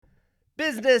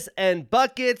Business and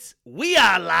Buckets, we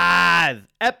are live.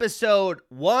 Episode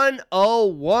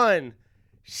 101.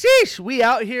 Sheesh, we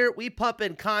out here. We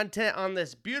pumping content on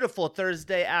this beautiful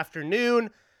Thursday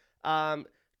afternoon. Going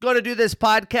to do this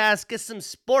podcast, get some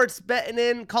sports betting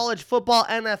in, college football,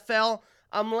 NFL.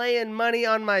 I'm laying money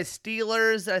on my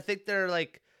Steelers. I think they're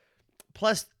like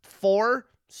 +4.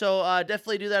 So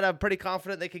definitely do that. I'm pretty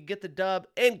confident they could get the dub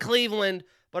in Cleveland,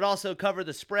 but also cover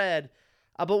the spread.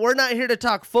 But we're not here to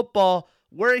talk football.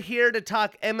 We're here to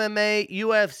talk MMA,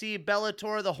 UFC,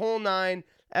 Bellator, the whole nine,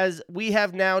 as we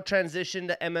have now transitioned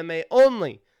to MMA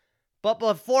only. But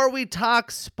before we talk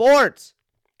sports,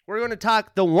 we're going to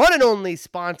talk the one and only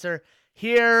sponsor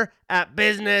here at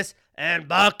Business and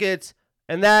Buckets,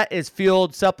 and that is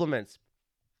Fueled Supplements.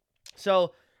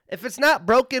 So if it's not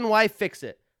broken, why fix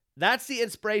it? That's the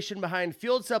inspiration behind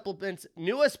Fueled Supplements'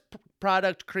 newest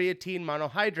product, creatine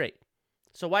monohydrate.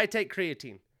 So why take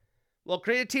creatine? Well,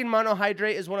 creatine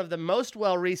monohydrate is one of the most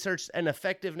well-researched and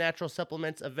effective natural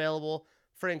supplements available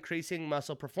for increasing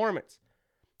muscle performance.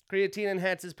 Creatine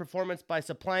enhances performance by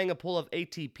supplying a pool of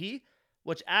ATP,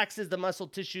 which acts as the muscle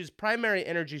tissue's primary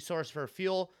energy source for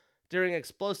fuel during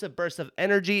explosive bursts of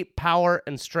energy, power,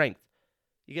 and strength.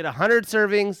 You get 100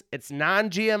 servings. It's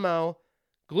non-GMO,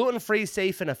 gluten-free,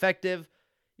 safe, and effective.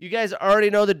 You guys already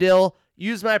know the deal.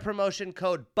 Use my promotion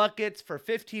code BUCKETS for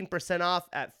 15% off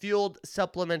at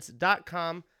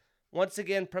fueledsupplements.com. Once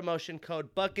again, promotion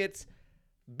code BUCKETS,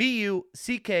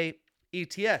 BUCKETS.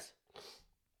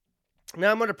 Now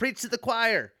I'm going to preach to the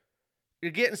choir. You're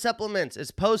getting supplements.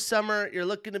 It's post-summer. You're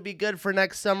looking to be good for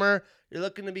next summer. You're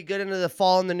looking to be good into the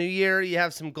fall and the new year. You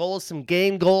have some goals, some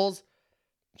game goals.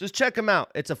 Just check them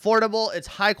out. It's affordable. It's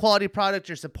high-quality product.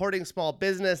 You're supporting small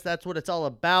business. That's what it's all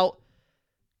about.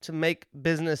 To make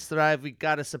business thrive, we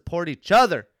got to support each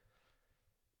other.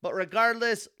 But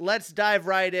regardless, let's dive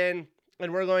right in,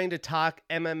 and we're going to talk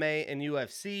MMA and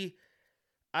UFC.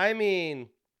 I mean,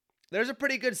 there's a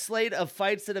pretty good slate of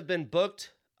fights that have been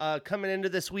booked coming into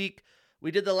this week. We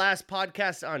did the last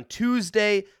podcast on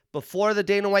Tuesday before the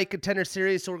Dana White Contender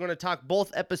Series, so we're going to talk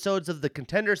both episodes of the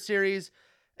Contender Series.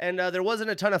 And there wasn't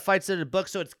a ton of fights that had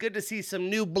booked, so it's good to see some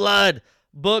new blood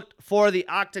booked for the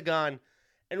Octagon.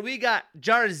 And we got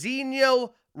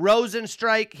Jairzinho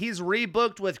Rozenstruik. He's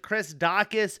rebooked with Chris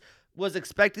Daukaus. Was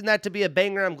expecting that to be a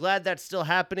banger. I'm glad that's still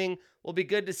happening. Will be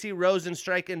good to see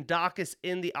Rozenstruik and Daukaus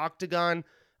in the Octagon,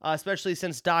 especially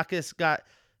since Daukaus got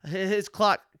his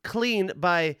clock cleaned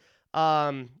by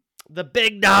the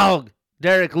big dog,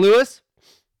 Derek Lewis.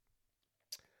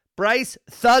 Bryce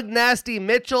Thug Nasty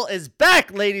Mitchell is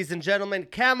back, ladies and gentlemen.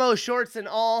 Camo shorts and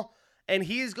all. And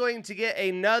he's going to get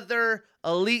another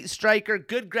elite striker,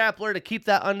 good grappler to keep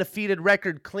that undefeated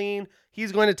record clean.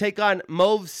 He's going to take on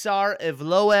Movsar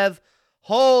Evloev.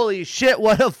 Holy shit,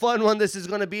 what a fun one this is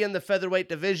going to be in the featherweight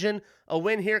division. A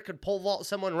win here could pole vault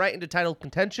someone right into title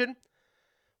contention.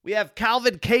 We have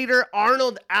Calvin Kattar,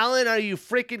 Arnold Allen. Are you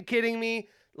freaking kidding me?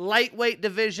 Lightweight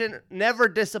division never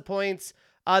disappoints.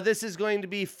 This is going to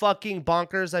be fucking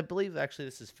bonkers. I believe actually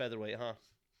this is featherweight, huh?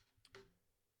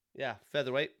 Yeah,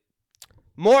 featherweight.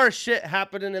 More shit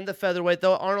happening in the featherweight,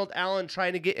 though. Arnold Allen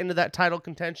trying to get into that title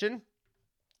contention.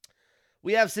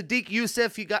 We have Sadiq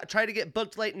Youssef. He tried to get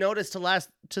booked late notice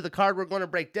to the card we're going to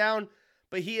break down,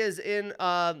 but he is in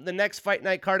the next fight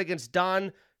night card against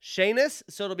Don Shainis,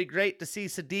 so it'll be great to see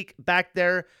Sadiq back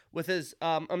there with his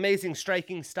amazing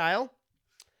striking style.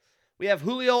 We have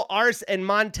Julio Arce and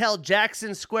Montel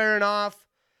Jackson squaring off.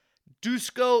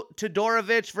 Dusko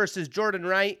Todorovic versus Jordan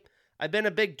Wright. I've been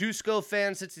a big Dusko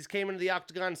fan since he came into the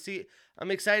Octagon. I'm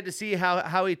excited to see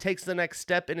how he takes the next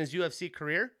step in his UFC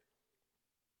career.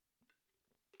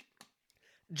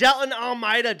 Jailton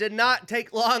Almeida did not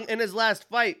take long in his last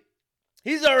fight.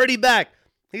 He's already back.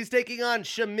 He's taking on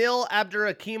Shamil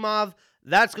Abdurakhimov.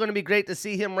 That's going to be great to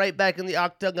see him right back in the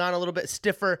Octagon, a little bit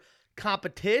stiffer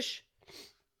competition.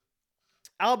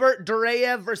 Albert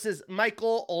Duraev versus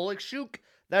Michael Oleksiuk.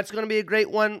 That's going to be a great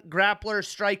one. Grappler,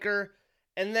 striker.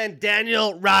 And then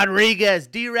Daniel Rodriguez,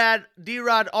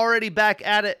 D-Rod already back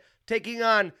at it, taking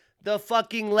on the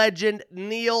fucking legend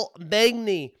Neil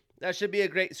Magny. That should be a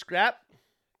great scrap.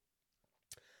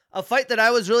 A fight that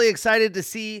I was really excited to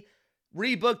see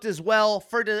rebooked as well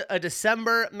for a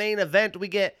December main event. We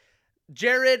get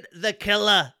Jared the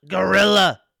Killer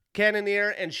Gorilla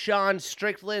Cannonier and Sean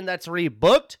Strickland. That's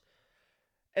rebooked.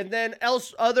 And then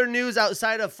other news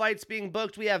outside of fights being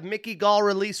booked, we have Mickey Gall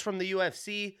released from the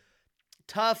UFC.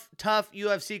 Tough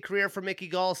UFC career for Mickey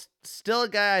Gall. Still a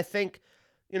guy I think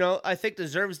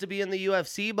deserves to be in the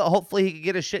UFC, but hopefully he can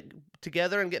get his shit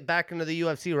together and get back into the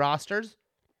UFC rosters.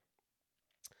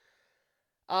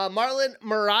 Marlon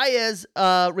Moraes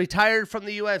retired from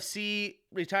the UFC,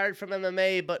 retired from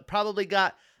MMA, but probably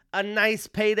got a nice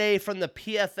payday from the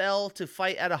PFL to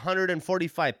fight at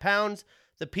 145 pounds.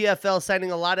 The PFL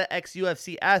signing a lot of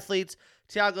ex-UFC athletes.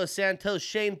 Thiago Santos,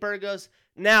 Shane Burgos.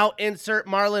 Now insert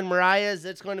Marlon Moraes.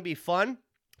 It's going to be fun.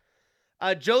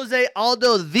 Jose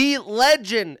Aldo, the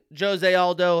legend Jose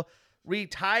Aldo,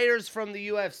 retires from the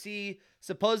UFC.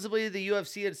 Supposedly, the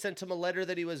UFC had sent him a letter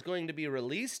that he was going to be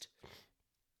released.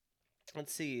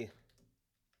 Let's see.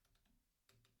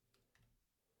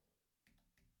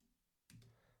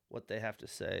 What they have to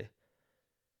say.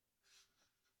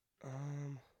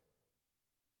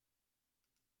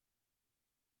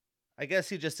 I guess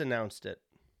he just announced it.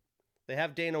 They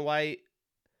have Dana White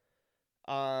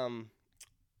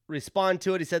respond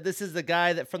to it. He said, "This is the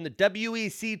guy that from the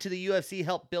WEC to the UFC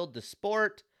helped build the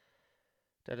sport."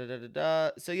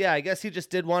 So yeah, I guess he just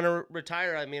did want to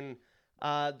retire. I mean,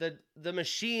 the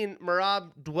machine,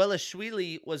 Merab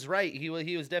Dvalishvili, was right. He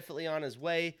was definitely on his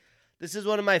way. This is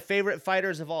one of my favorite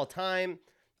fighters of all time.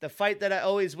 The fight that I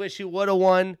always wish he would have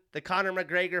won, the Conor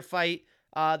McGregor fight.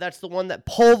 That's the one that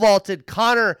pole vaulted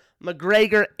Conor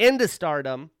McGregor into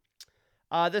stardom.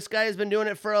 This guy has been doing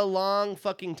it for a long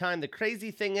fucking time. The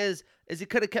crazy thing is he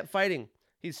could have kept fighting.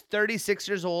 He's 36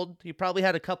 years old. He probably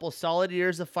had a couple solid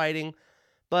years of fighting.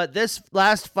 But this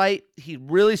last fight, he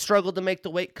really struggled to make the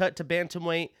weight cut to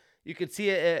bantamweight. You could see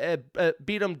it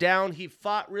beat him down. He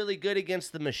fought really good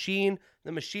against the Machine.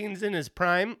 The Machine's in his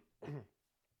prime.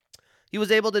 He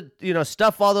was able to,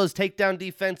 stuff all those takedown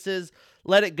defenses,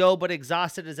 let it go, but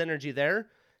exhausted his energy there.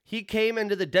 He came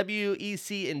into the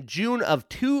WEC in June of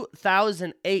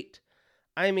 2008.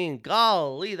 I mean,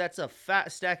 golly, that's a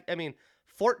fat stack. I mean,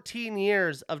 14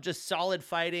 years of just solid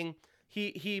fighting.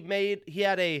 He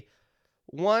had a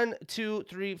 1, 2,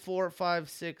 3, 4, 5,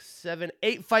 6, 7,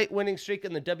 8 fight winning streak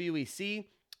in the WEC.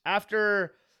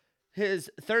 After his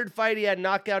third fight, he had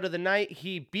knockout of the night.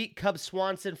 He beat Cub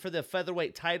Swanson for the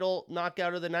featherweight title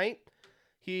knockout of the night.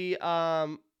 It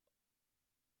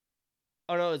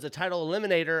was a title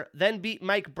eliminator. Then beat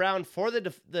Mike Brown for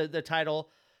the title.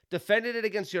 Defended it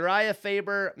against Uriah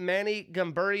Faber, Manny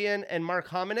Gamburian, and Mark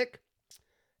Hominick.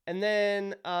 And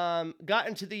then got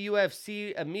into the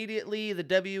UFC immediately. The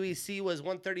WEC was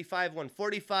 135,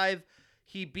 145.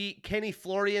 He beat Kenny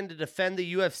Florian to defend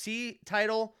the UFC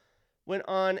title. Went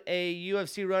on a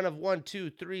UFC run of 1,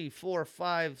 2, 3, 4,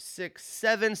 5, 6,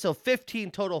 7. So 15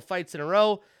 total fights in a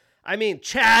row. I mean,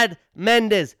 Chad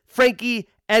Mendes, Frankie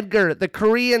Edgar, the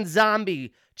Korean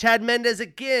Zombie, Chad Mendes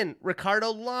again, Ricardo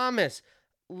Lamas.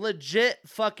 Legit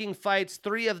fucking fights,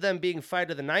 3 of them being fight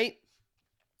of the night.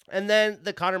 And then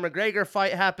the Conor McGregor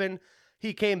fight happened.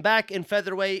 He came back in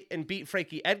featherweight and beat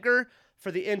Frankie Edgar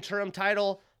for the interim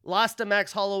title. Lost to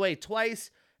Max Holloway twice.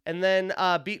 And then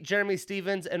beat Jeremy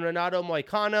Stevens and Renato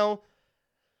Moicano.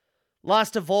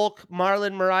 Lost to Volk,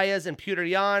 Marlon Moraes, and Petr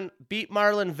Yan. Beat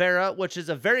Marlon Vera, which is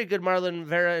a very good Marlon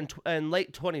Vera in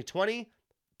late 2020.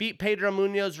 Beat Pedro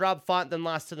Munoz, Rob Font, then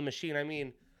lost to the Machine. I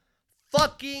mean,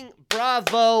 fucking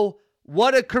bravo.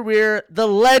 What a career. The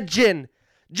legend,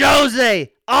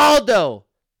 Jose Aldo.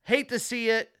 Hate to see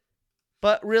it,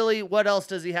 but really, what else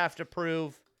does he have to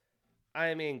prove?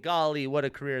 I mean, golly, what a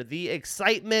career. The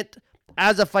excitement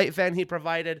as a fight fan he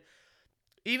provided.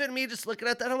 Even me just looking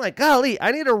at that, I'm like, golly,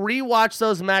 I need to rewatch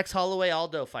those Max Holloway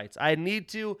Aldo fights. I need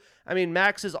to. I mean,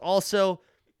 Max is also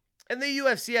in the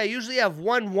UFC. I usually have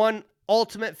one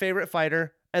ultimate favorite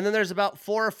fighter, and then there's about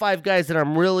 4 or 5 guys that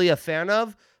I'm really a fan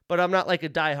of, but I'm not like a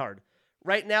diehard.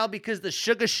 Right now, because the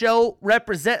Sugar Show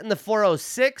representing the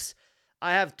 406,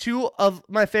 I have 2 of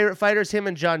my favorite fighters, him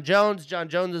and John Jones. John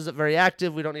Jones isn't very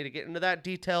active. We don't need to get into that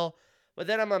detail. But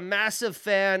then I'm a massive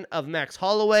fan of Max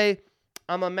Holloway.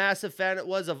 I'm a massive fan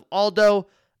of Aldo.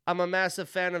 I'm a massive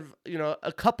fan of,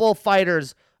 a couple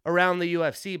fighters around the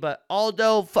UFC. But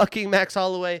Aldo, fucking Max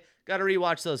Holloway, got to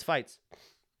rewatch those fights.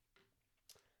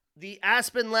 The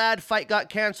Aspen Ladd fight got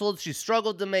canceled. She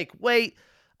struggled to make weight.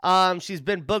 She's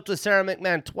been booked with Sarah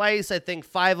McMahon twice. I think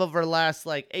 5 of her last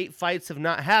 8 fights have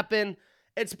not happened.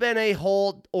 It's been a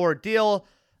whole ordeal.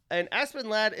 And Aspen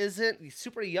Ladd isn't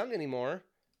super young anymore.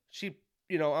 She,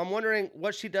 I'm wondering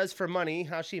what she does for money,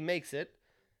 how she makes it.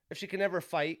 If she can ever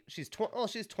fight. She's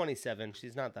 27.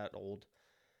 She's not that old.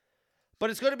 But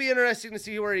it's going to be interesting to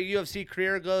see where her UFC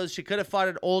career goes. She could have fought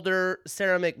an older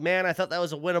Sarah McMahon. I thought that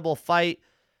was a winnable fight.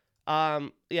 I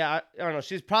don't know.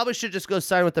 She probably should just go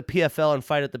sign with the PFL and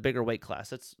fight at the bigger weight class.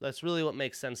 That's really what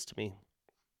makes sense to me.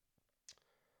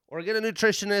 Or get a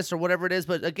nutritionist or whatever it is.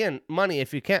 But again, money.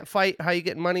 If you can't fight, how you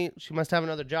getting money? She must have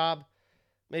another job.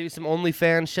 Maybe some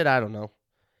OnlyFans shit. I don't know.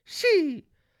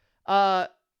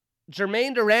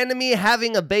 Jermaine Durandamy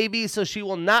having a baby, so she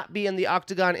will not be in the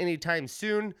octagon anytime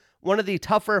soon. One of the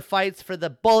tougher fights for the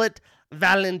Bullet,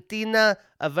 Valentina.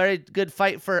 A very good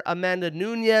fight for Amanda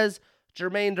Nunes.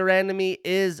 Jermaine Durandamy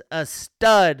is a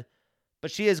stud,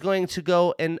 but she is going to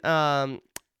go and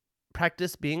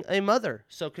practice being a mother.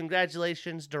 So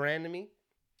congratulations, Durandamy.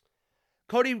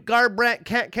 Cody Garbrandt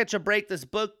can't catch a break.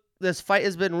 This fight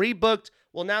has been rebooked.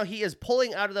 Well, now he is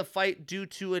pulling out of the fight due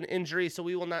to an injury, so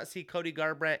we will not see Cody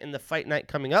Garbrandt in the fight night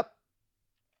coming up.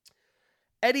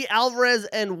 Eddie Alvarez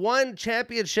and ONE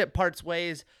Championship parts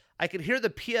ways. I could hear the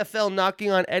PFL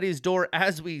knocking on Eddie's door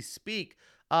as we speak.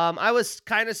 I was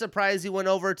kind of surprised he went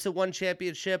over to ONE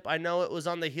Championship. I know it was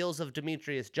on the heels of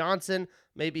Demetrius Johnson.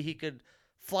 Maybe he could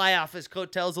fly off his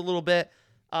coattails a little bit,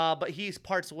 but he's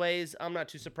parts ways. I'm not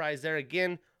too surprised there.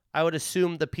 Again, I would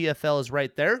assume the PFL is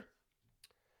right there.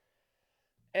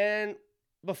 And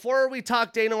before we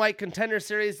talk Dana White Contender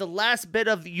Series, the last bit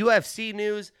of UFC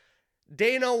news,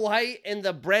 Dana White and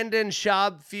the Brendan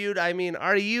Schaub feud. I mean,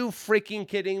 are you freaking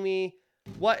kidding me?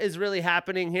 What is really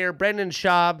happening here? Brendan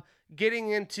Schaub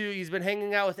he's been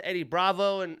hanging out with Eddie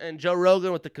Bravo and Joe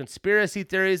Rogan with the conspiracy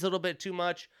theories a little bit too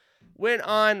much. Went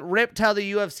on, ripped how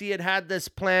the UFC had this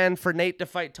plan for Nate to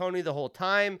fight Tony the whole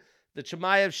time. The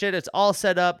Chimaev shit, it's all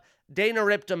set up. Dana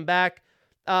ripped him back.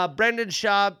 Brendan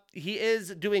Schaub, he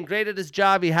is doing great at his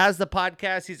job. He has the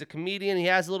podcast. He's a comedian. He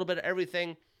has a little bit of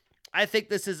everything. I think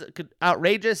this is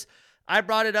outrageous. I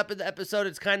brought it up in the episode.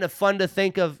 It's kind of fun to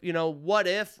think of, what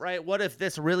if, right? What if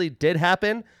this really did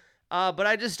happen? But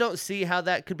I just don't see how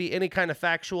that could be any kind of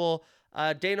factual.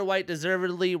 Dana White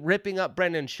deservedly ripping up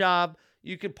Brendan Schaub.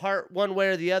 You could part one way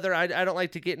or the other. I don't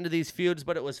like to get into these feuds,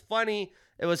 but it was funny.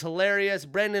 It was hilarious.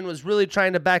 Brendan was really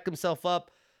trying to back himself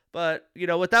up. But,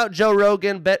 without Joe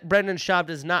Rogan, Brendan Schaub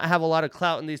does not have a lot of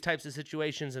clout in these types of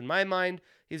situations in my mind.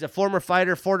 He's a former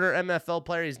fighter, former MFL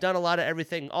player. He's done a lot of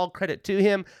everything. All credit to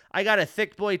him. I got a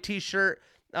Thick Boy t-shirt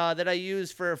that I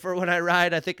use for when I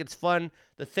ride. I think it's fun.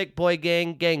 The Thick Boy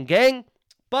gang, gang, gang.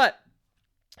 But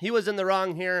he was in the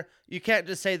wrong here. You can't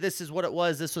just say this is what it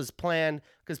was. This was planned,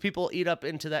 because people eat up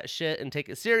into that shit and take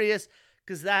it serious,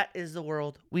 because that is the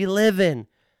world we live in.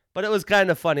 But it was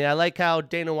kind of funny. I like how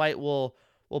Dana White will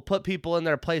put people in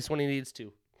their place when he needs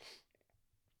to.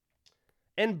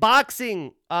 In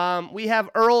boxing, we have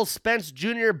Errol Spence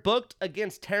Jr. booked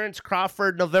against Terrence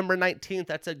Crawford November 19th.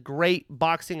 That's a great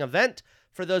boxing event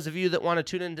for those of you that want to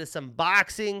tune into some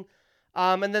boxing.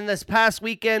 And then this past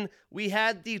weekend, we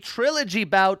had the trilogy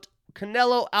bout,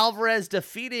 Canelo Alvarez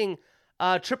defeating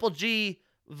Triple G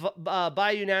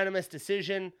by unanimous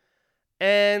decision.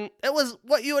 And it was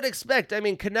what you would expect. I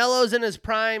mean, Canelo's in his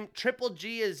prime. Triple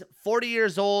G is 40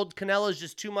 years old. Canelo's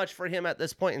just too much for him at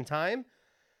this point in time.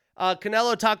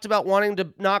 Canelo talked about wanting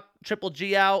to knock Triple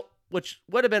G out, which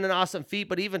would have been an awesome feat,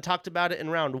 but he even talked about it in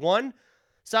round 1.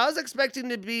 So I was expecting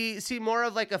to see more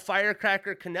of like a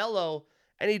firecracker Canelo,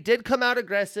 and he did come out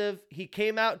aggressive. He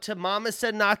came out to Mama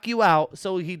Said knock you out,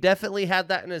 so he definitely had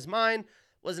that in his mind.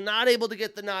 Was not able to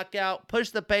get the knockout,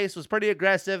 pushed the pace, was pretty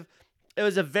aggressive. It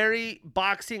was a very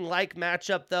boxing-like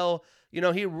matchup, though.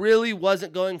 He really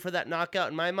wasn't going for that knockout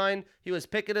in my mind. He was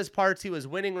picking his parts. He was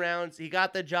winning rounds. He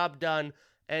got the job done,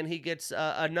 and he gets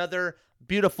another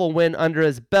beautiful win under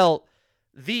his belt.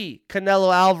 The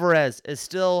Canelo Alvarez is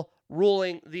still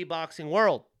ruling the boxing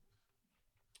world.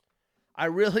 I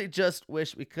really just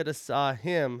wish we could have saw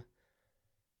him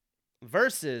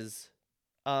versus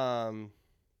Floyd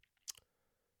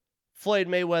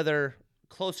Mayweather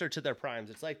closer to their primes.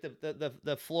 It's like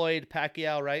the Floyd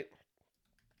Pacquiao, right?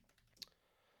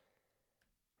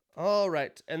 All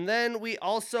right. And then we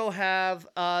also have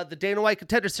the Dana White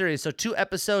Contender Series. So 2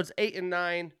 episodes, 8 and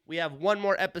 9. We have one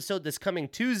more episode this coming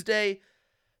Tuesday.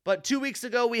 But 2 weeks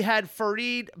ago, we had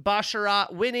Farid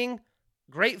Basharat winning.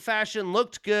 Great fashion,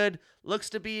 looked good. Looks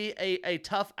to be a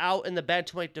tough out in the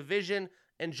bantamweight division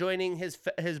and joining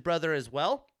his brother as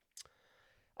well.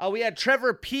 We had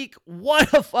Trevor Peek.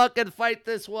 What a fucking fight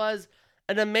this was.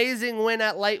 An amazing win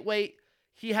at lightweight.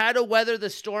 He had to weather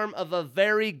the storm of a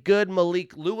very good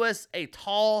Malik Lewis, a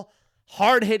tall,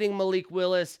 hard-hitting Malik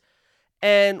Willis.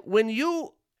 And when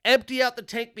you empty out the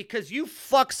tank because you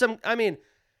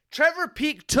Trevor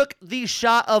Peek took the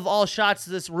shot of all shots,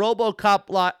 this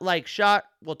RoboCop-like shot.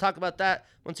 We'll talk about that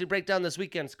once we break down this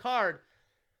weekend's card.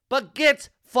 But gets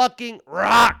fucking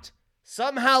rocked.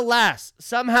 Somehow last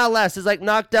is like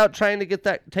knocked out trying to get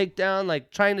that takedown, like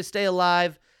trying to stay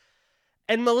alive.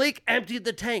 And Malik emptied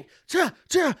the tank,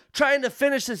 trying to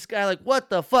finish this guy. Like, what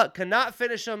the fuck? Cannot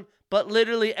finish him, but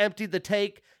literally emptied the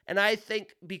tank. And I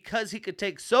think because he could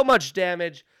take so much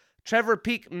damage, Trevor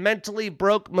Peek mentally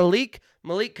broke Malik.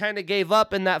 Malik kind of gave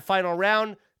up in that final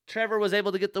round. Trevor was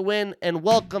able to get the win, and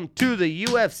welcome to the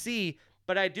UFC.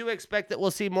 But I do expect that we'll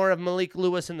see more of Malik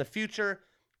Lewis in the future.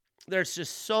 There's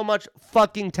just so much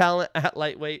fucking talent at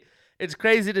lightweight. It's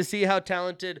crazy to see how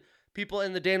talented people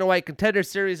in the Dana White Contender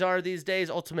Series are these days,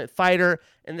 Ultimate Fighter,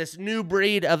 and this new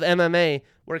breed of MMA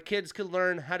where kids can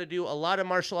learn how to do a lot of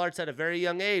martial arts at a very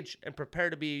young age and prepare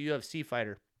to be a UFC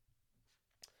fighter.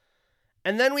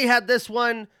 And then we had this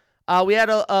one. We had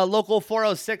a local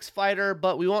 406 fighter,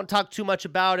 but we won't talk too much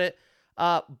about it.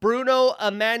 Bruno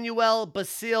Emmanuel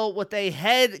Basile with a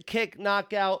head kick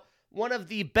knockout. One of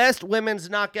the best women's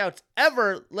knockouts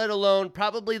ever, let alone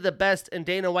probably the best in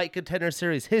Dana White Contender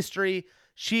Series history.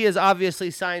 She is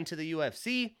obviously signed to the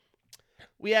UFC.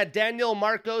 We had Daniel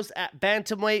Marcos at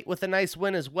bantamweight with a nice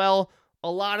win as well.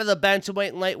 A lot of the bantamweight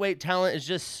and lightweight talent is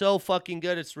just so fucking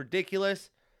good. It's ridiculous.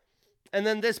 And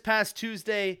then this past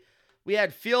Tuesday, we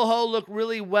had Phil Ho look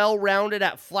really well-rounded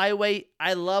at flyweight.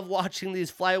 I love watching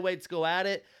these flyweights go at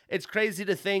it. It's crazy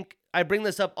to think. I bring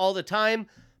this up all the time,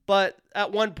 but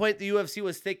at one point, the UFC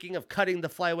was thinking of cutting the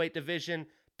flyweight division.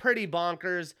 Pretty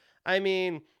bonkers. I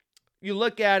mean, you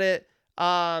look at it.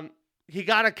 He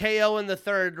got a KO in the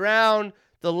third round.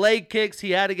 The leg kicks,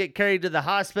 he had to get carried to the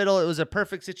hospital. It was a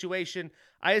perfect situation.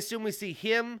 I assume we see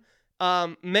him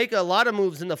make a lot of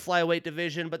moves in the flyweight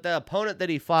division, but the opponent that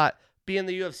he fought be in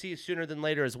the UFC sooner than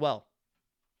later as well.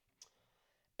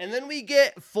 And then we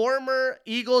get former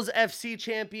Eagles FC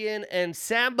champion and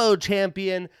Sambo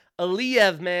champion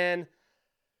Aliyev, man.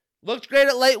 Looked great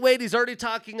at lightweight. He's already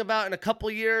talking about in a couple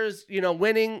years,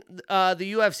 winning the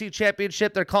UFC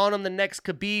championship. They're calling him the next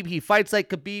Khabib. He fights like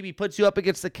Khabib. He puts you up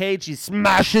against the cage. He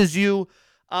smashes you.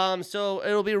 So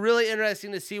it'll be really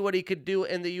interesting to see what he could do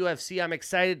in the UFC. I'm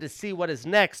excited to see what is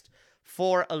next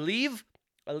for Aliyev.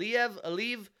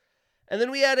 And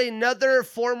then we had another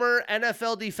former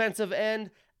NFL defensive end,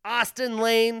 Austin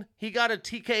Lane. He got a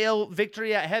TKO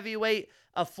victory at heavyweight.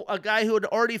 A guy who had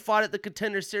already fought at the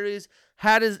Contender Series,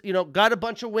 had his, got a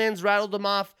bunch of wins, rattled him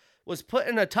off, was put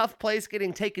in a tough place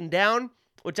getting taken down,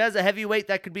 which as a heavyweight,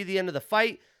 that could be the end of the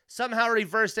fight. Somehow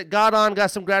reversed it,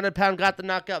 got some grounded pound, got the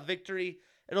knockout victory.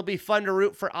 It'll be fun to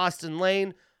root for Austin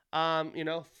Lane,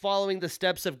 following the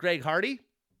steps of Greg Hardy.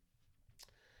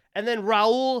 And then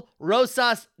Raul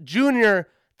Rosas Jr.,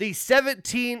 the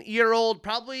 17-year-old,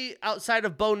 probably outside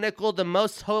of Bo Nickel, the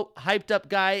most hyped up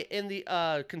guy in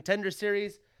the Contender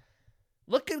Series.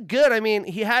 Looking good. I mean,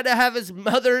 he had to have his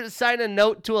mother sign a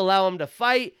note to allow him to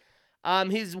fight.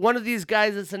 He's one of these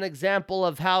guys that's an example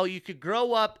of how you could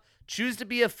grow up, choose to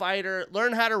be a fighter,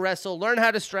 learn how to wrestle, learn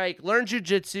how to strike, learn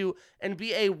jiu-jitsu, and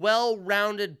be a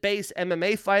well-rounded base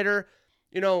MMA fighter.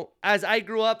 As I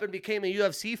grew up and became a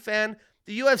UFC fan,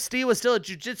 the UFC was still a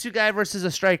jiu-jitsu guy versus a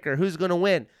striker. Who's going to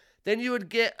win? Then you would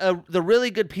get the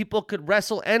really good people could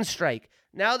wrestle and strike.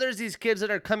 Now there's these kids that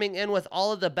are coming in with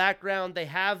all of the background. They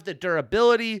have the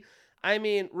durability. I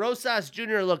mean, Rosas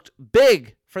Jr. looked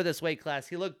big for this weight class.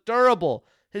 He looked durable.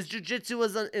 His jiu-jitsu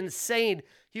was insane.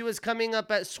 He was coming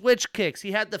up at switch kicks.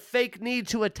 He had the fake knee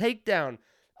to a takedown.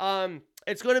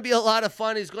 It's going to be a lot of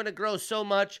fun. He's going to grow so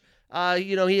much.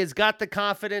 He has got the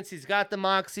confidence. He's got the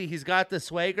moxie. He's got the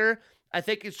swagger. I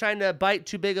think he's trying to bite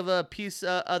too big of a piece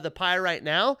of the pie right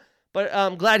now. But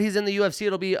I'm glad he's in the UFC.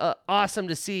 It'll be awesome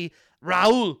to see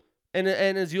Raul in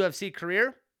his UFC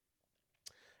career.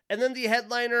 And then the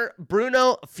headliner,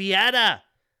 Bruno Fiata,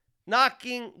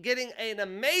 getting an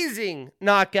amazing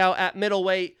knockout at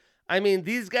middleweight. I mean,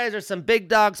 these guys are some big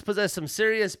dogs, possess some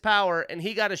serious power, and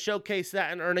he got to showcase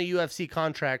that and earn a UFC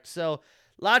contract. So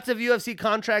lots of UFC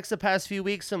contracts the past few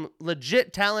weeks, some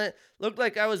legit talent. Looked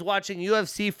like I was watching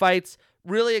UFC fights.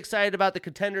 Really excited about the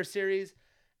Contender Series.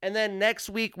 And then next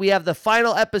week, we have the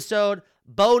final episode,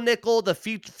 Bo Nickel, the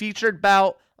featured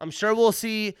bout. I'm sure we'll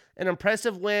see an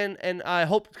impressive win, and I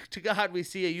hope to God we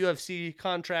see a UFC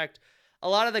contract. A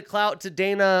lot of the clout to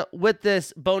Dana with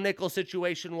this Bo Nickel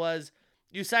situation was,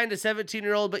 you signed a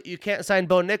 17-year-old, but you can't sign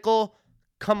Bo Nickel.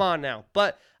 Come on now.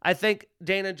 But I think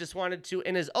Dana just wanted to,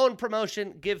 in his own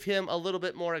promotion, give him a little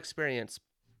bit more experience.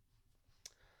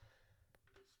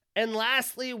 And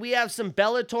lastly, we have some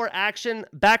Bellator action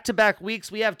back-to-back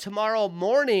weeks. We have tomorrow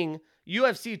morning,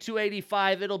 UFC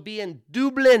 285. It'll be in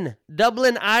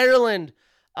Dublin, Ireland,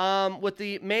 with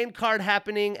the main card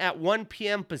happening at 1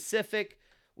 p.m. Pacific.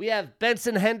 We have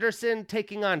Benson Henderson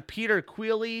taking on Peter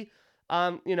Queally.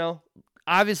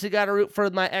 Obviously got to root for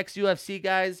my ex-UFC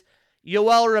guys.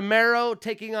 Yoel Romero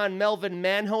taking on Melvin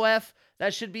Manhoef.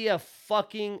 That should be a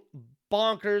fucking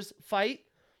bonkers fight.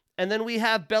 And then we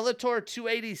have Bellator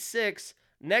 286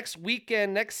 next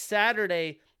weekend, next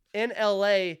Saturday in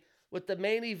LA, with the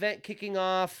main event kicking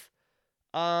off.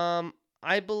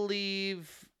 I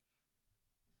believe,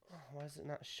 Why does it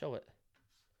not show it?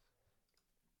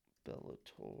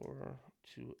 Bellator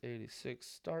 286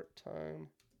 start time.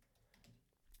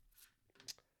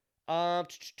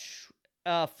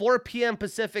 4 p.m.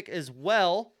 Pacific as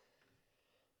well.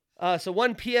 So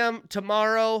 1 p.m.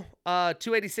 tomorrow,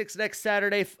 286 next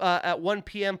Saturday at 1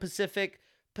 p.m. Pacific.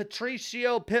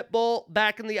 Patricio Pitbull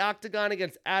back in the octagon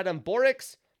against Adam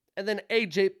Borix. And then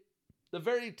AJ, the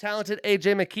very talented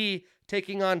AJ McKee,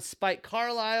 taking on Spike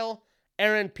Carlisle,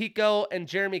 Aaron Pico, and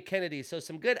Jeremy Kennedy. So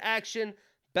some good action.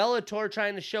 Bellator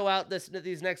trying to show out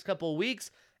these next couple of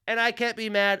weeks. And I can't be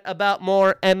mad about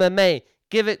more MMA.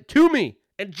 Give it to me.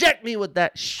 Inject me with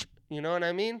that you know what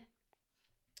I mean?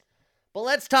 But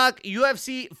let's talk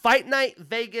UFC Fight Night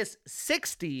Vegas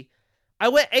 60. I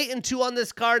went 8-2 on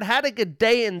this card. Had a good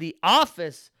day in the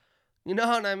office. You know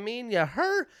what I mean?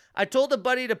 I told a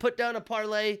buddy to put down a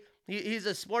parlay. He's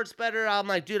a sports bettor. I'm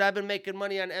like, dude, I've been making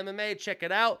money on MMA. Check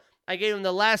it out. I gave him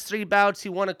the last 3 bouts. He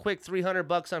won a quick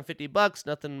 $300 on $50.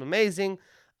 Nothing amazing.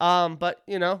 But,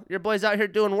 you know, your boy's out here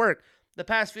doing work. The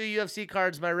past few UFC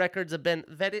cards, my records have been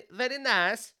very, very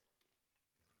nice.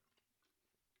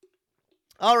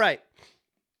 All right.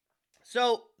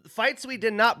 So, fights we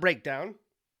did not break down.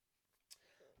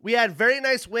 We had very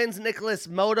nice wins. Nicholas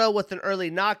Motta with an early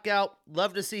knockout.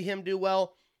 Love to see him do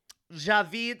well.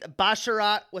 Javid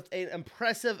Basharat with an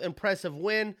impressive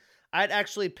win. I'd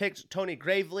actually picked Tony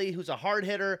Gravely, who's a hard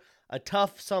hitter, a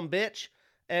tough sumbitch.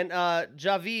 And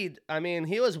Javid, I mean,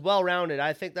 he was well-rounded.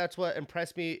 I think that's what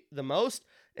impressed me the most,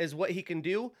 is what he can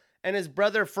do. And his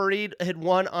brother Farid had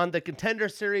won on the Contender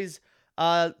Series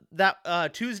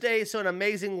that Tuesday, so an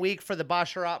amazing week for the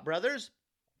Basharat brothers.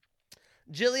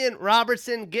 Jillian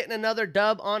Robertson getting another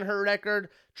dub on her record.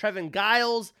 Trevin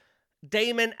Giles,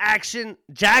 Damon Action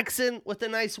Jackson with a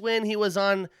nice win. He was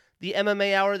on the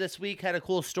MMA Hour this week, had a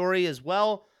cool story as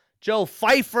well. Joe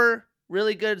Pfeiffer,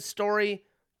 really good story,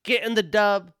 getting the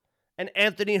dub. And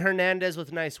Anthony Hernandez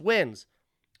with nice wins.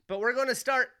 But we're going to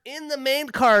start in the main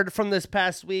card from this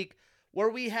past week, where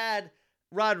we had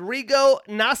Rodrigo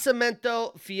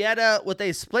Nascimento Fieta with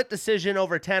a split decision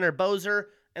over Tanner Boser.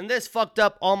 And this fucked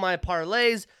up all my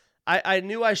parlays. I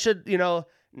knew I should, you know,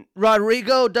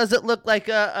 Rodrigo doesn't look like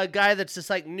a guy that's just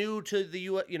like new to the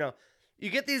you know, you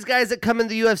get these guys that come in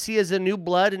the UFC as a new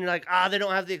blood and you're like, they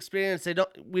don't have the experience.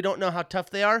 We don't know how tough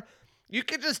they are. You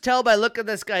could just tell by looking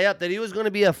this guy up that he was going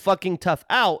to be a fucking tough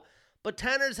out. But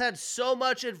Tanner's had so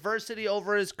much adversity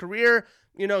over his career.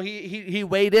 You know, he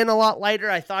weighed in a lot lighter.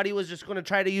 I thought he was just going to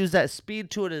try to use that speed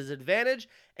to his advantage,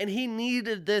 and he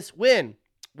needed this win.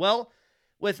 Well,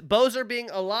 with Boser being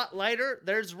a lot lighter,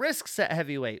 there's risks at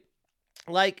heavyweight,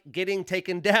 like getting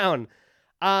taken down.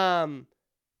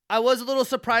 I was a little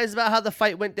surprised about how the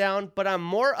fight went down, but I'm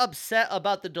more upset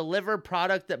about the delivered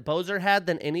product that Boser had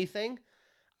than anything.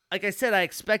 Like I said, I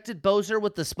expected Boser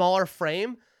with the smaller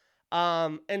frame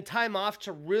and time off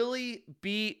to really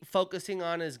be focusing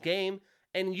on his game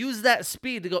and use that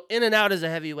speed to go in and out as a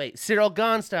heavyweight. Cyril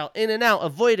Gane style, in and out,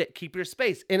 avoid it, keep your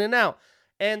space, in and out.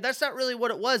 And that's not really what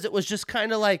it was. It was just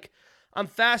kind of like, I'm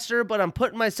faster, but I'm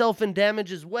putting myself in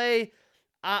damage's way.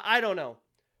 I don't know.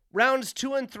 Rounds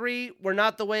 2 and 3 were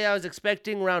not the way I was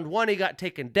expecting. Round 1, he got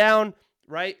taken down,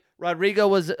 right? Rodrigo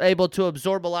was able to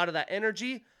absorb a lot of that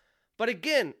energy. But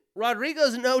again,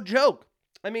 Rodrigo's no joke.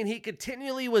 I mean, he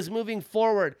continually was moving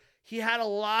forward. He had a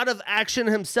lot of action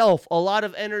himself, a lot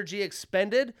of energy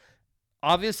expended.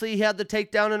 Obviously, he had the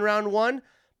takedown in round 1,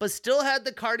 but still had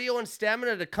the cardio and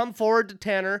stamina to come forward to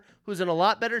Tanner, who's in a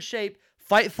lot better shape,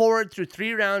 fight forward through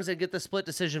 3 rounds and get the split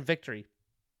decision victory.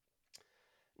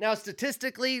 Now,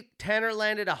 statistically, Tanner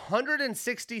landed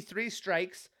 163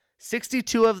 strikes.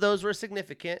 62 of those were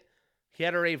significant. He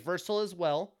had a reversal as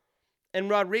well. And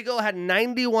Rodrigo had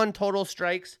 91 total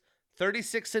strikes,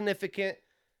 36 significant.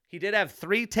 He did have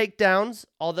 3 takedowns,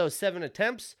 although 7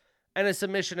 attempts, and a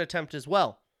submission attempt as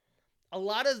well. A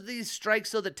lot of these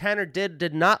strikes, though, that Tanner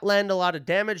did not land a lot of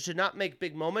damage, did not make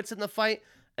big moments in the fight,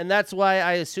 and that's why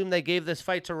I assume they gave this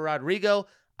fight to Rodrigo.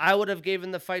 I would have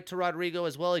given the fight to Rodrigo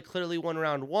as well. He clearly won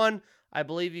round 1. I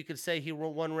believe you could say he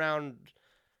won round,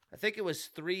 I think it was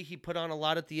 3. He put on a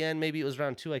lot at the end. Maybe it was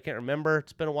round 2. I can't remember.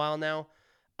 It's been a while now.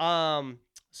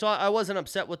 So I wasn't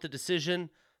upset with the decision,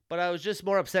 but I was just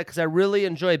more upset because I really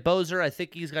enjoy Boser. I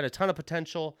think he's got a ton of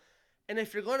potential. And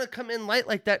if you're going to come in light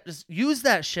like that, just use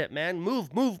that shit, man. Move.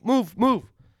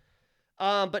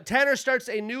 But Tanner starts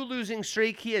a new losing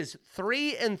streak. He is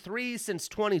 3-3 since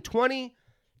 2020.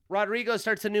 Rodrigo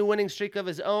starts a new winning streak of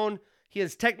his own. He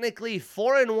is technically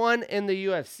 4-1 in the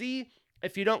UFC,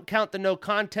 if you don't count the no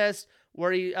contest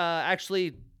where he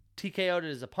actually TKO'd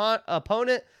his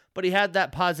opponent, but he had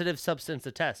that positive substance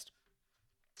test.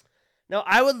 Now,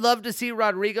 I would love to see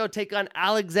Rodrigo take on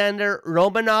Alexander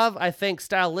Romanov. I think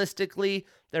stylistically,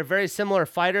 they're very similar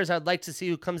fighters. I'd like to see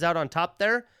who comes out on top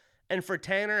there. And for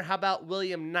Tanner, how about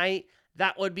William Knight?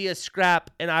 That would be a scrap,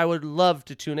 and I would love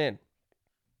to tune in.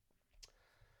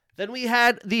 Then we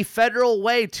had the Federal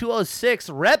Way 206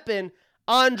 repping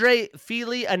Andre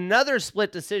Fili, another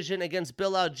split decision against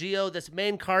Bill Algeo. This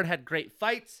main card had great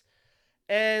fights.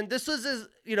 And this was,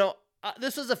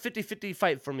 this was a 50-50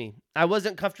 fight for me. I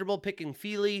wasn't comfortable picking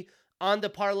Fili on the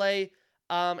parlay,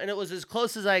 and it was as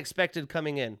close as I expected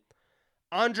coming in.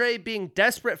 Andre being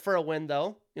desperate for a win,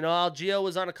 though. Algeo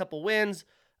was on a couple wins.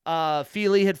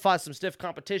 Fili had fought some stiff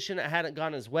competition. It hadn't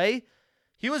gone his way.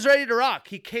 He was ready to rock.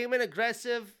 He came in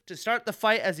aggressive to start the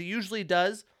fight, as he usually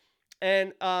does.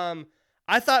 And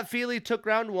I thought Fili took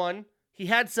round one. He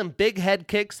had some big head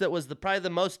kicks that was probably the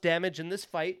most damage in this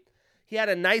fight. He had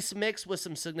a nice mix with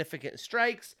some significant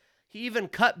strikes. He even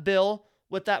cut Bill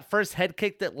with that first head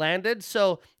kick that landed.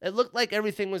 So it looked like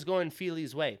everything was going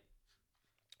Fili's way.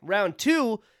 Round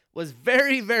two was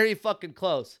very, very fucking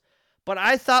close. But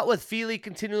I thought with Fili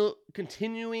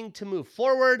continuing to move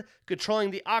forward,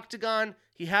 controlling the octagon,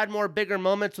 he had more bigger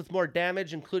moments with more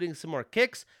damage, including some more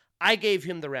kicks. I gave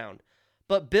him the round.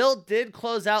 But Bill did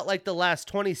close out like the last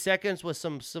 20 seconds with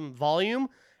some volume.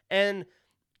 And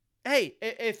hey,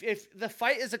 if the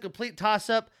fight is a complete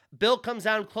toss-up, Bill comes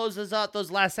down, closes out those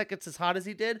last seconds as hot as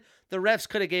he did, the refs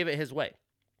could have gave it his way.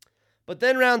 But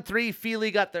then round three,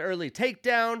 Fili got the early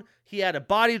takedown. He had a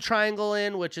body triangle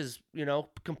in, which is,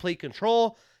 complete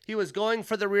control. He was going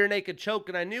for the rear naked choke,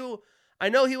 and I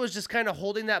know he was just kind of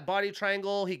holding that body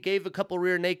triangle. He gave a couple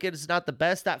rear nakeds, not the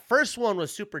best. That first one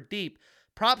was super deep.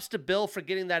 Props to Bill for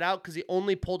getting that out because he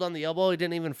only pulled on the elbow. He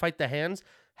didn't even fight the hands.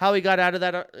 How he got out of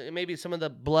that, maybe some of the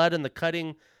blood and the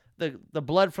cutting, the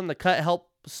blood from the cut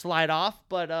helped slide off.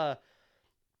 But,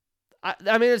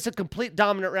 I mean, it's a complete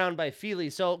dominant round by Fili.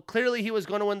 So clearly he was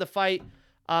going to win the fight.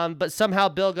 But somehow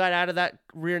Bill got out of that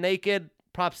rear naked.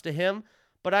 Props to him.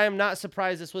 But I am not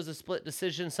surprised this was a split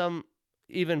decision.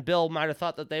 Even Bill might have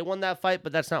thought that they won that fight,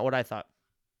 but that's not what I thought.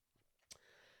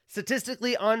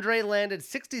 Statistically, Andre landed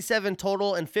 67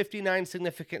 total and 59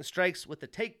 significant strikes with the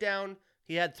takedown.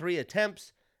 He had 3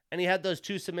 attempts, and he had those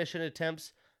 2 submission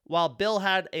attempts, while Bill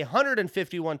had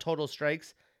 151 total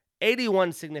strikes,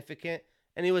 81 significant,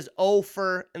 and he was 0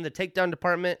 for in the takedown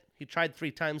department. He tried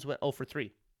 3 times, went 0 for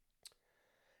 3.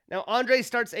 Now, Andre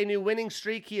starts a new winning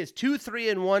streak. He is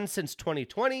 2-3-1 since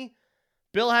 2020.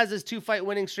 Bill has his 2-fight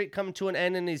winning streak come to an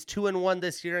end, and he's 2-1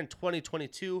 this year in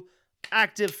 2022.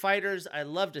 Active fighters. I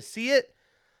love to see it.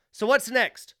 So what's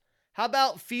next? How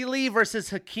about Fili versus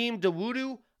Hakeem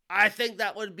Dawodu? I think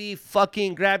that would be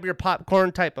fucking grab your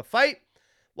popcorn type of fight.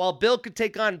 While Bill could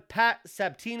take on Pat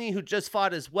Sabatini, who just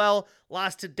fought as well,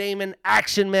 lost to Damon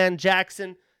Action Man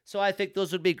Jackson. So I think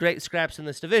those would be great scraps in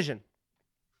this division.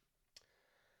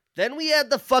 Then we had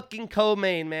the fucking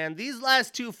co-main, man. These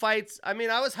last 2 fights, I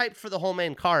mean, I was hyped for the whole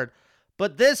main card.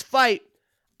 But this fight,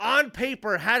 on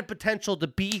paper, had potential to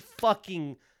be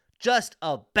fucking just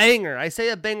a banger. I say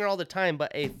a banger all the time,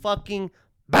 but a fucking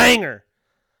banger.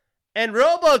 And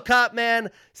RoboCop,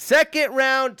 man, second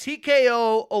round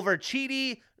TKO over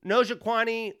Chidi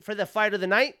Njokuani for the fight of the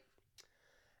night.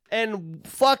 And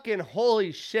fucking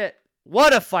holy shit,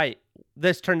 what a fight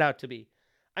this turned out to be.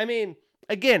 I mean,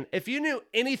 again, if you knew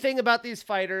anything about these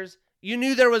fighters, you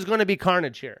knew there was going to be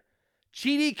carnage here.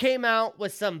 Chidi came out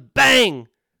with some bang.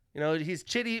 He's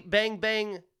Chidi Bang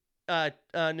Bang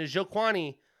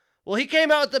Njokuani. Well, he came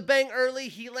out with the bang early.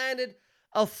 He landed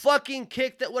a fucking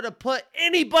kick that would have put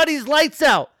anybody's lights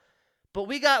out. But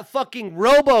we got fucking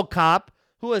RoboCop,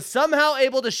 who was somehow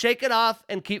able to shake it off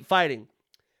and keep fighting.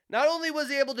 Not only was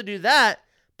he able to do that,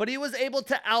 but he was able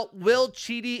to outwill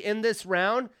Chidi in this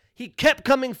round. He kept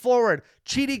coming forward.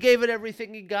 Chidi gave it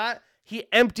everything he got. He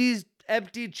emptied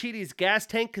Chidi's gas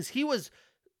tank because he was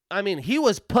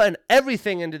putting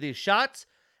everything into these shots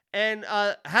and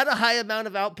had a high amount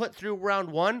of output through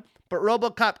round 1. But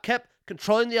RoboCop kept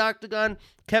controlling the octagon,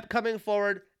 kept coming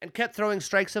forward, and kept throwing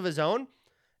strikes of his own.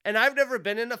 And I've never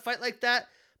been in a fight like that.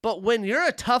 But when you're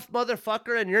a tough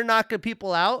motherfucker and you're knocking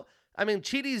people out, I mean,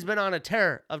 Chidi's been on a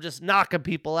tear of just knocking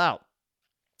people out.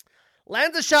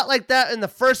 Lands a shot like that in the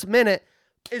first minute,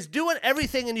 is doing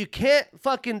everything, and you can't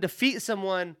fucking defeat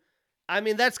someone. I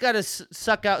mean, that's got to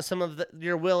suck out some of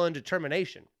your will and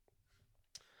determination.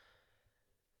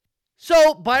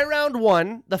 So, by round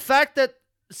 1, the fact that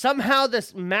somehow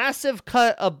this massive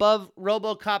cut above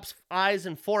RoboCop's eyes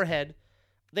and forehead,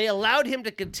 they allowed him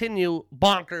to continue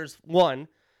bonkers, 1.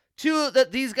 2,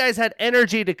 that these guys had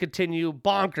energy to continue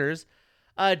bonkers.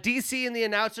 DC and the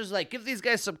announcers give these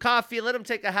guys some coffee, let them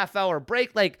take a half-hour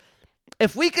break.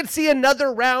 If we could see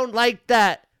another round like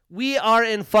that, we are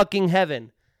in fucking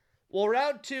heaven. Well,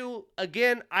 round 2,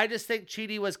 again, I just think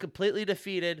Chidi was completely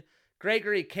defeated.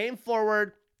 Gregory came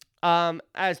forward.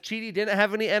 As Chidi didn't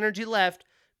have any energy left,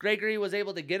 Gregory was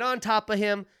able to get on top of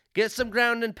him, get some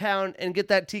ground and pound, and get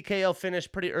that TKO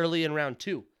finish pretty early in round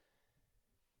 2.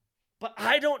 But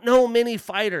I don't know many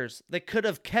fighters that could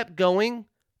have kept going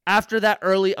after that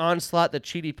early onslaught that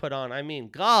Chidi put on. I mean,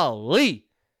 golly.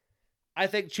 I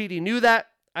think Chidi knew that.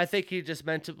 I think he just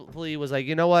mentally was like,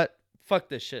 you know what? Fuck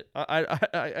this shit.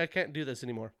 I can't do this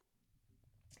anymore.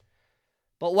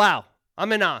 But wow,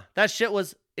 I'm in awe. That shit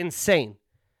was insane.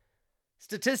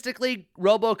 Statistically,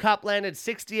 RoboCop landed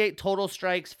 68 total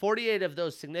strikes, 48 of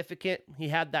those significant. He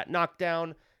had that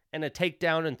knockdown and a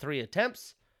takedown in 3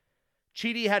 attempts.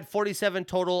 Chidi had 47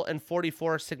 total and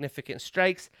 44 significant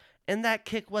strikes, and that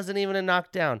kick wasn't even a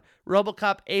knockdown.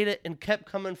 RoboCop ate it and kept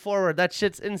coming forward. That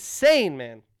shit's insane,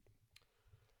 man.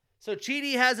 So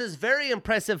Chidi has his very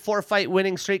impressive 4-fight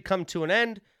winning streak come to an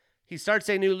end. He starts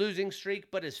a new losing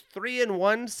streak, but is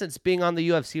 3-1 since being on the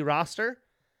UFC roster.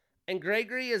 And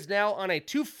Gregory is now on a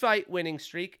 2-fight winning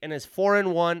streak and is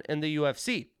 4-1 in the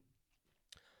UFC.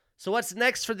 So what's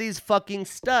next for these fucking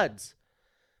studs?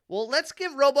 Well, let's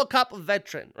give RoboCop a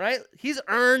veteran, right? He's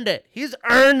earned it. He's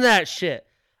earned that shit.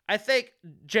 I think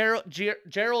Gerald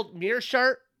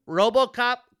Meerschaert,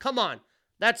 RoboCop, come on.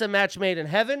 That's a match made in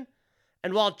heaven.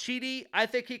 And while Chidi, I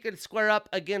think he could square up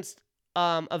against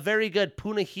a very good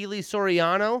Punahele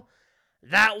Soriano.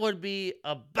 That would be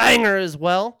a banger as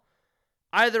well.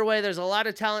 Either way, there's a lot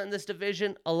of talent in this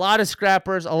division, a lot of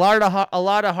scrappers, a lot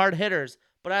of hard hitters,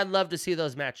 but I'd love to see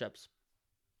those matchups.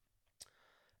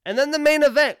 And then the main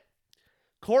event,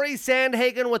 Corey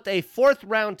Sandhagen with a 4th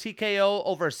round TKO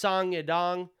over Song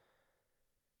Yadong.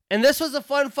 And this was a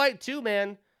fun fight too,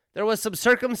 man. There was some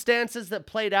circumstances that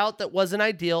played out that wasn't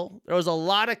ideal. There was a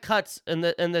lot of cuts in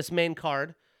this main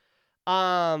card.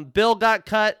 Bill got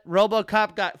cut.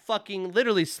 RoboCop got fucking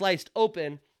literally sliced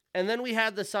open. And then we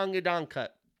had the Song Yadong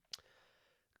cut.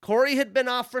 Corey had been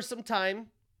off for some time,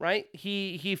 right?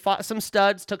 He fought some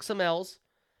studs, took some L's.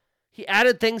 He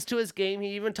added things to his game.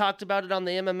 He even talked about it on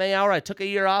the MMA Hour. I took a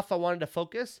year off. I wanted to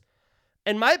focus.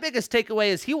 And my biggest takeaway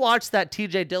is he watched that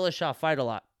TJ Dillashaw fight a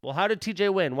lot. Well, how did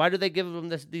TJ win? Why did they give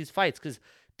him these fights? Because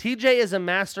TJ is a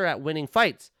master at winning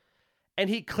fights. And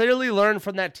he clearly learned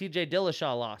from that TJ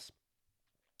Dillashaw loss.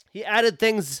 He added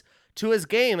things to his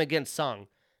game against Song.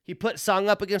 He put Song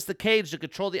up against the cage to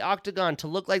control the octagon, to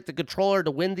look like the controller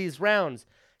to win these rounds.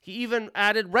 He even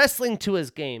added wrestling to his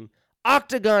game,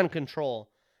 octagon control.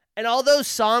 And although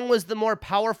Song was the more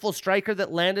powerful striker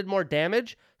that landed more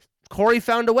damage, Corey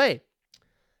found a way.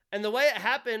 And the way it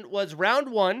happened was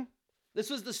round 1. This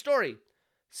was the story.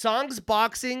 Song's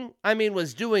boxing,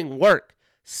 was doing work.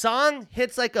 Song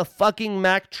hits like a fucking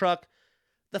Mack truck.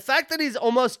 The fact that he's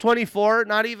almost 24,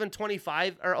 not even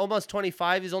 25, or almost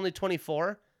 25, he's only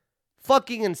 24.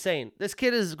 Fucking insane. This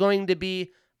kid is going to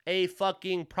be a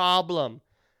fucking problem.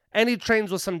 And he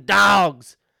trains with some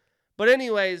dogs. But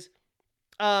anyways,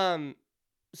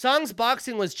 Song's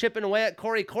boxing was chipping away at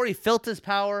Corey. Corey felt his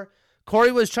power.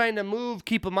 Corey was trying to move,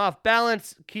 keep him off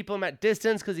balance, keep him at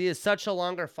distance because he is such a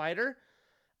longer fighter.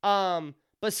 But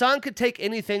Song could take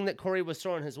anything that Corey was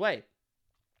throwing his way.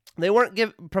 They weren't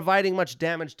providing much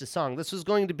damage to Song. This was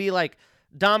going to be like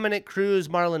Dominic Cruz,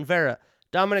 Marlon Vera.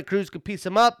 Dominic Cruz could piece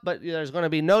him up, but there's going to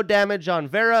be no damage on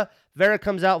Vera. Vera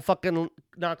comes out, fucking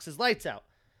knocks his lights out.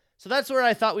 So that's where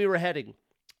I thought we were heading.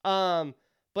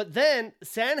 But then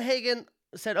Sandhagen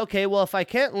said, okay, well, if I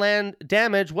can't land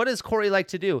damage, what does Corey like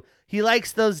to do? He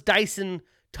likes those Dyson,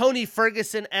 Tony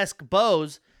Ferguson-esque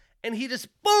bows. And he just,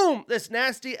 boom, this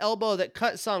nasty elbow that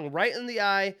cut Song right in the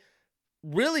eye.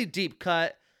 Really deep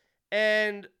cut.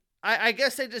 And I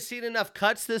guess they just seen enough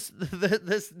cuts this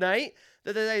night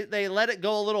that they let it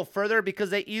go a little further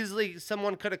because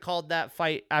someone could have called that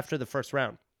fight after the first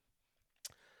round.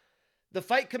 The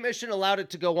fight commission allowed it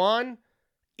to go on.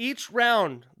 Each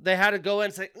round, they had to go in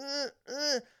and say,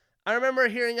 I remember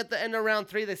hearing at the end of round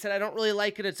 3, they said, I don't really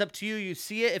like it. It's up to you. You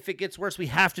see it. If it gets worse, we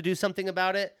have to do something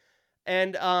about it.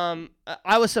 And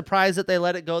I was surprised that they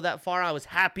let it go that far. I was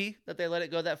happy that they let it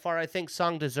go that far. I think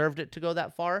Song deserved it to go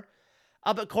that far.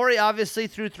 But Corey, obviously,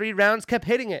 through 3 rounds, kept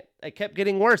hitting it. It kept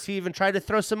getting worse. He even tried to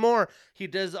throw some more. He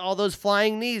does all those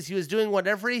flying knees. He was doing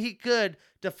whatever he could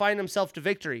to find himself to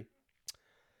victory.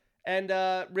 And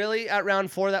really, at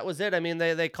round 4, that was it.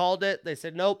 They called it. They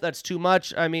said, nope, that's too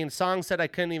much. Song said I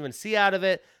couldn't even see out of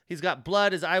it. He's got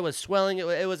blood. His eye was swelling.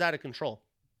 It was out of control.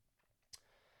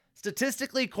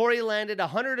 Statistically, Corey landed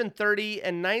 130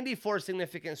 and 94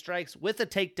 significant strikes with a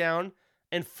takedown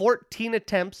and 14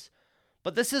 attempts.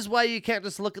 But this is why you can't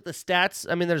just look at the stats.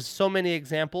 I mean, there's so many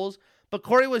examples. But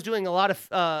Corey was doing a lot of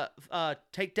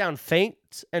takedown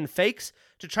feints and fakes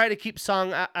to try to keep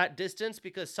Song at distance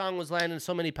because Song was landing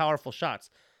so many powerful shots.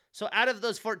 So out of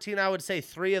those 14, I would say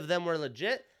 3 of them were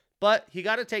legit. But he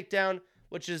got a takedown,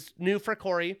 which is new for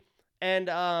Corey. And,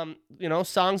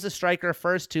 Song's a striker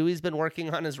first, too. He's been working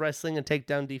on his wrestling and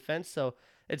takedown defense. So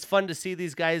it's fun to see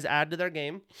these guys add to their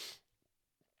game.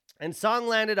 And Song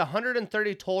landed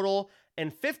 130 total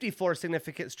and 54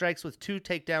 significant strikes with 2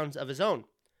 takedowns of his own.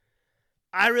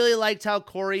 I really liked how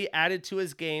Corey added to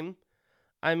his game.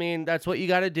 I mean, that's what you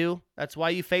got to do. That's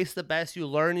why you face the best. You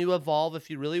learn, you evolve. If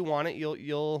you really want it,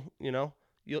 you'll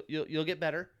get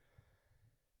better.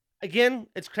 Again,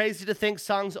 it's crazy to think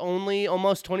Song's only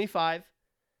almost 25.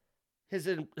 His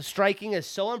striking is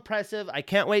so impressive. I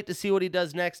can't wait to see what he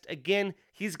does next. Again,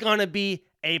 he's going to be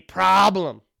a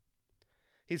problem.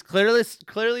 He's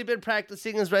clearly been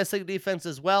practicing his wrestling defense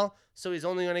as well, so he's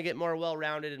only going to get more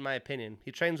well-rounded, in my opinion.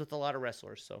 He trains with a lot of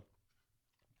wrestlers,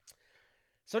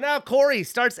 So now Corey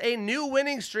starts a new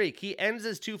winning streak. He ends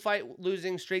his 2-fight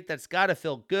losing streak. That's got to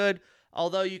feel good,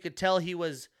 although you could tell he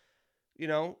was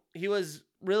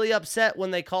really upset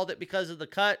when they called it because of the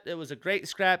cut. It was a great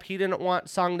scrap. He didn't want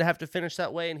Song to have to finish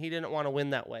that way, and he didn't want to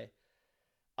win that way.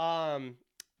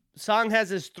 Song has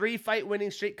his 3-fight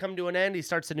winning streak come to an end. He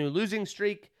starts a new losing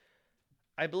streak.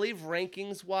 I believe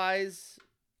rankings-wise,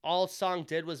 all Song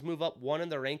did was move up 1 in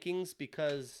the rankings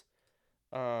because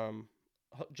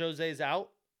Jose's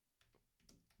out.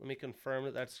 Let me confirm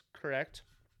that that's correct.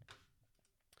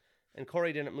 And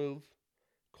Corey didn't move.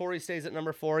 Corey stays at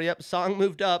number 4. Yep, Song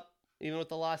moved up, even with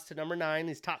the loss to number 9.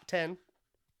 He's top 10.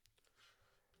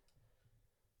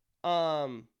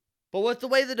 But with the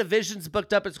way the division's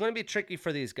booked up, it's going to be tricky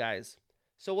for these guys.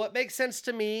 So what makes sense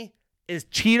to me is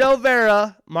Cheeto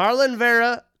Vera, Marlon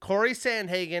Vera, Corey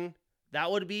Sandhagen.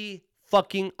 That would be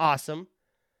fucking awesome.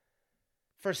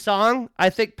 For Song, I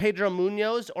think Pedro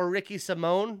Munoz or Ricky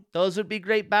Simone. Those would be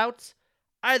great bouts.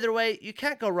 Either way, you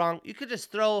can't go wrong. You could just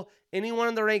throw anyone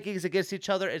in the rankings against each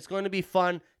other. It's going to be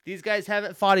fun. These guys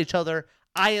haven't fought each other.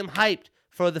 I am hyped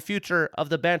for the future of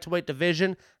the bantamweight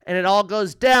division. And it all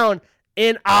goes down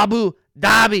in Abu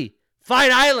Dhabi.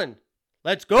 Fight Island.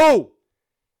 Let's go.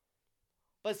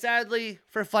 But sadly,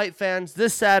 for fight fans,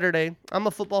 this Saturday, I'm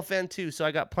a football fan too, so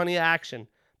I got plenty of action.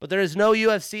 But there is no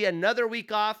UFC. Another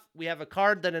week off. We have a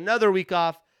card, then another week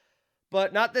off.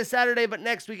 But not this Saturday, but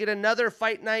next we get another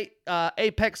fight night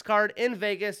Apex card in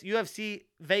Vegas. UFC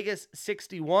Vegas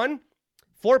 61.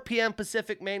 4 p.m.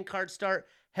 Pacific main card start.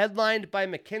 Headlined by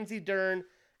Mackenzie Dern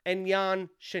and Yan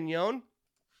Shinyon.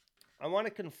 I want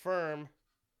to confirm.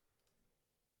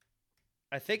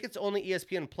 I think it's only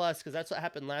ESPN Plus because that's what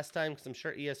happened last time because I'm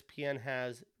sure ESPN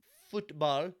has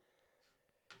football.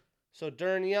 So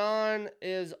Dern Yan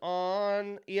is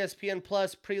on ESPN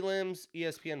Plus, prelims,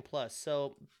 ESPN Plus.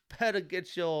 So better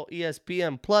get your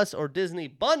ESPN Plus or Disney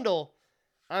bundle.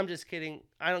 I'm just kidding.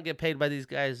 I don't get paid by these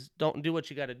guys. Don't do what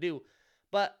you got to do.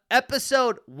 But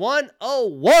episode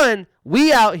 101,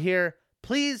 we out here.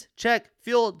 Please check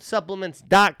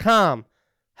fueledsupplements.com.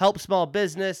 Help small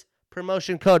business.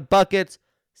 Promotion code BUCKETS.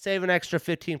 Save an extra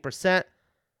 15%.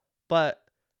 But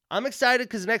I'm excited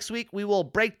because next week we will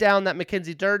break down that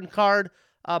Mackenzie Dern card.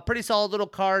 Pretty solid little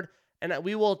card. And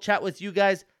we will chat with you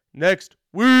guys next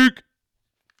week.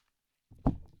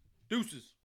 Deuces.